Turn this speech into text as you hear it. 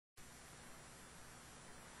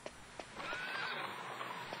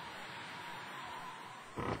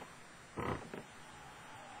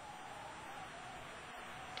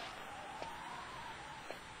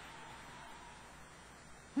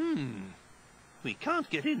We can't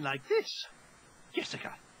get in like this.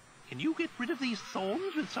 Jessica, can you get rid of these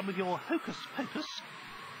thorns with some of your hocus-pocus?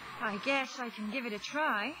 I guess I can give it a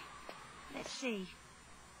try. Let's see.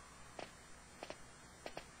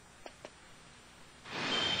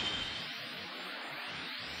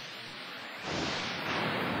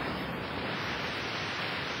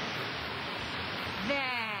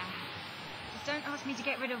 There. Just don't ask me to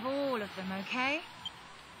get rid of all of them, okay?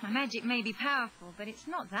 My magic may be powerful, but it's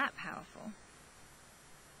not that powerful.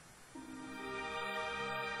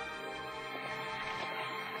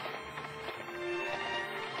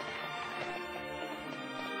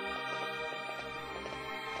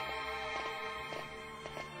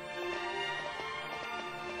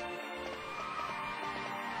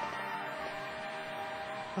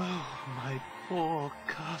 Oh, my poor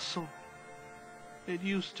castle. It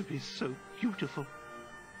used to be so beautiful,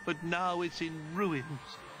 but now it's in ruins.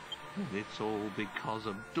 And it's all because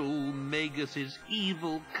of Dul Magus's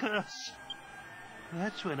evil curse.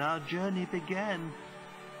 That's when our journey began,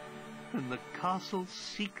 and the castle's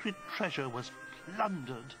secret treasure was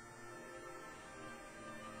plundered.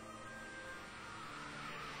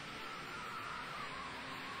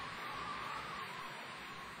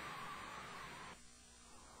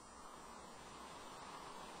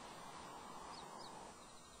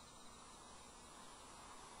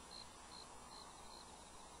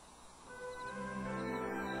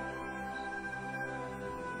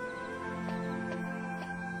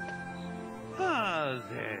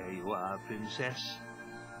 There you are, Princess.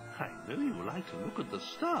 I know you like to look at the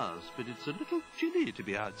stars, but it's a little chilly to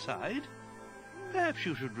be outside. Perhaps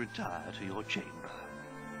you should retire to your chamber.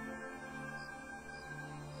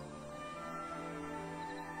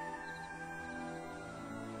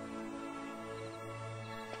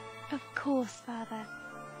 Of course, Father.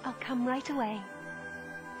 I'll come right away.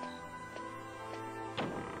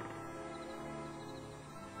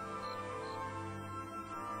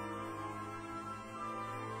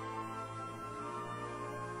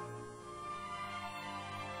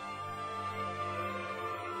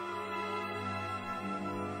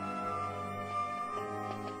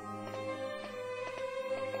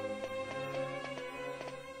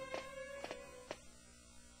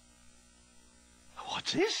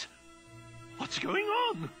 What's this? What's going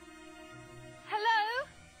on? Hello?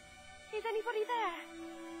 Is anybody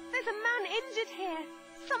there? There's a man injured here.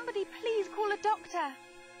 Somebody please call a doctor.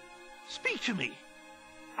 Speak to me.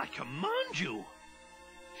 I command you.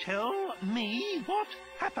 Tell me what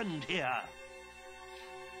happened here.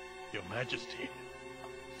 Your Majesty,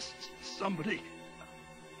 somebody...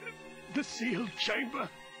 The sealed chamber.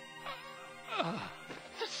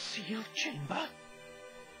 The sealed chamber?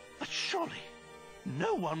 But surely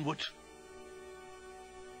no one would...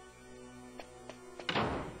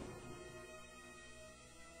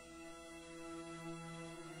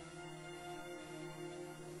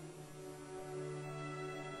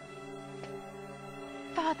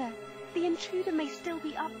 Father, the intruder may still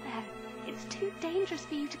be up there. It's too dangerous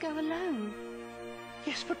for you to go alone.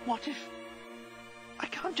 Yes, but what if... I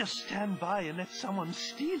can't just stand by and let someone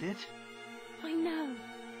steal it. I know,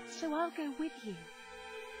 so I'll go with you.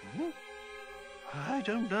 I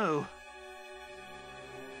don't know.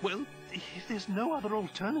 Well, if there's no other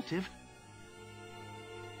alternative...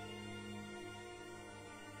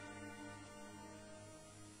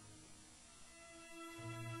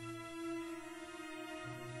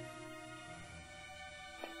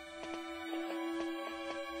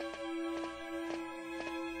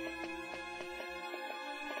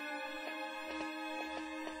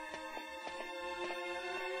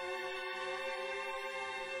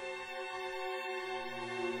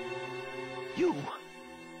 You!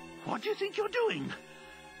 What do you think you're doing?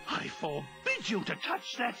 I forbid you to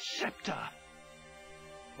touch that scepter!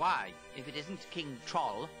 Why, if it isn't King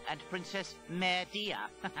Troll and Princess Merdia,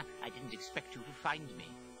 I didn't expect you to find me.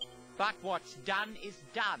 But what's done is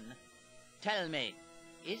done. Tell me,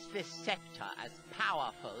 is this scepter as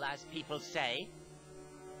powerful as people say?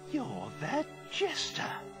 You're that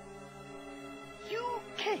jester. You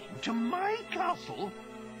came to my castle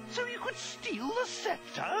so you could steal the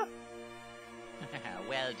scepter?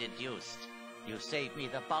 Well deduced. You saved me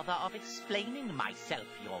the bother of explaining myself,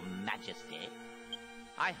 Your Majesty.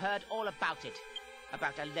 I heard all about it.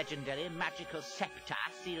 About a legendary magical scepter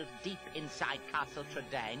sealed deep inside Castle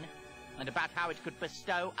Trodain, and about how it could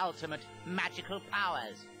bestow ultimate magical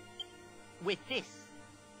powers. With this,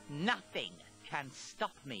 nothing can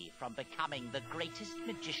stop me from becoming the greatest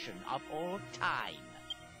magician of all time.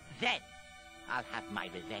 Then, I'll have my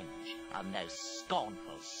revenge on those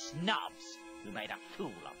scornful snobs who made a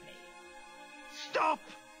fool of me. Stop!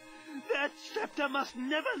 That scepter must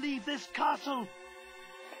never leave this castle.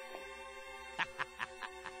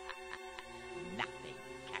 Nothing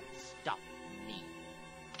can stop me.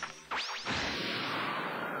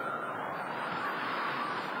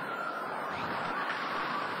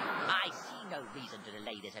 I see no reason to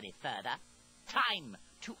delay this any further. Time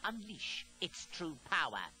to unleash its true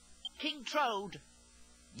power. King Trode,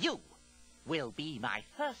 you will be my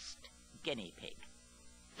first guinea pig.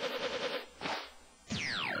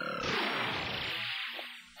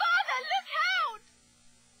 Father, look out!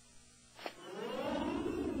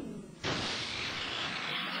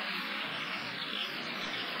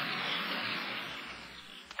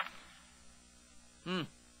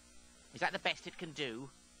 Is that the best it can do?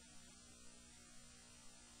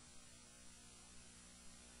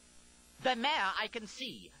 The mare I can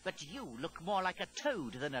see, but you look more like a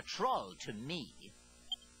toad than a troll to me.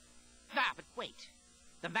 Ah, but wait.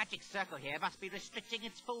 The magic circle here must be restricting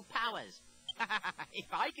its full powers. If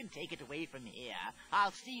I can take it away from here,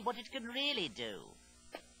 I'll see what it can really do.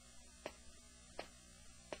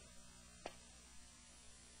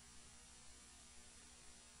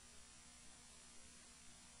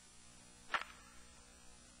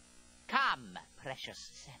 Come,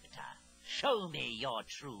 precious scepter. Show me your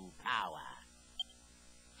true power.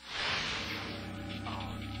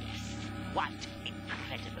 Oh, yes. What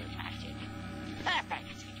incredible magic.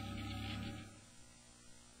 Perfect.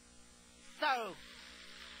 So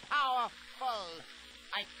powerful.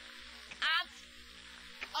 I can't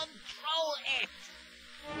control it.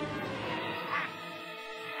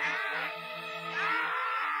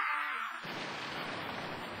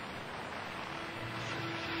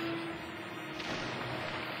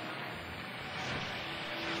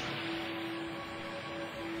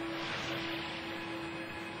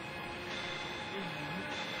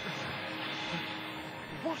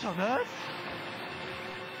 What on earth?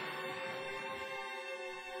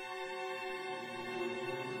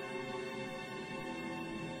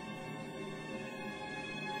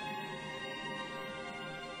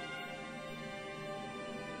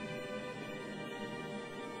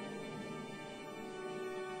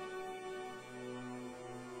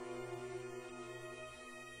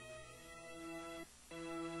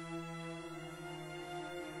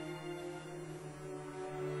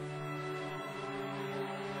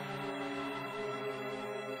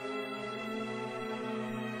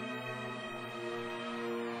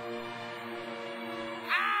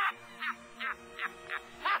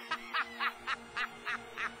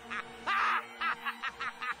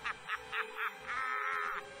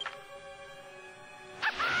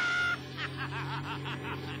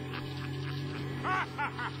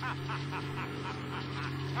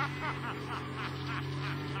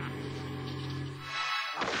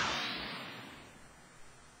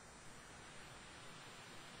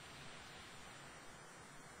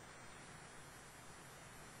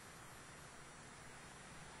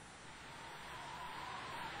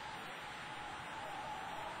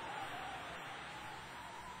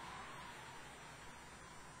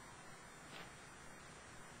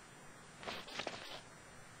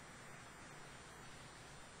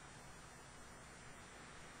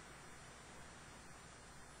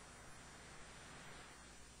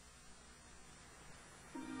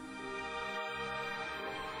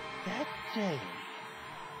 That day,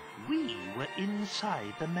 we were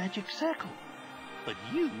inside the magic circle, but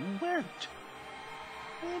you weren't.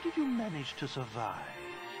 How did you manage to survive?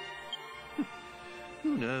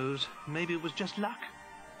 Who knows? Maybe it was just luck.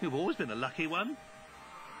 You've always been a lucky one.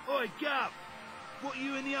 Oi, Gov! What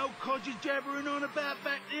you and the old codgers jabbering on about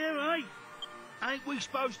back there, eh? Ain't we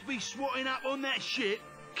supposed to be swatting up on that shit?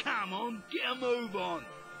 Come on, get a move on.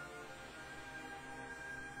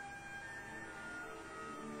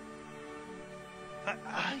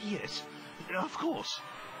 Yes, of course.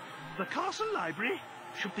 The castle library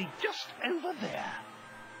should be just over there.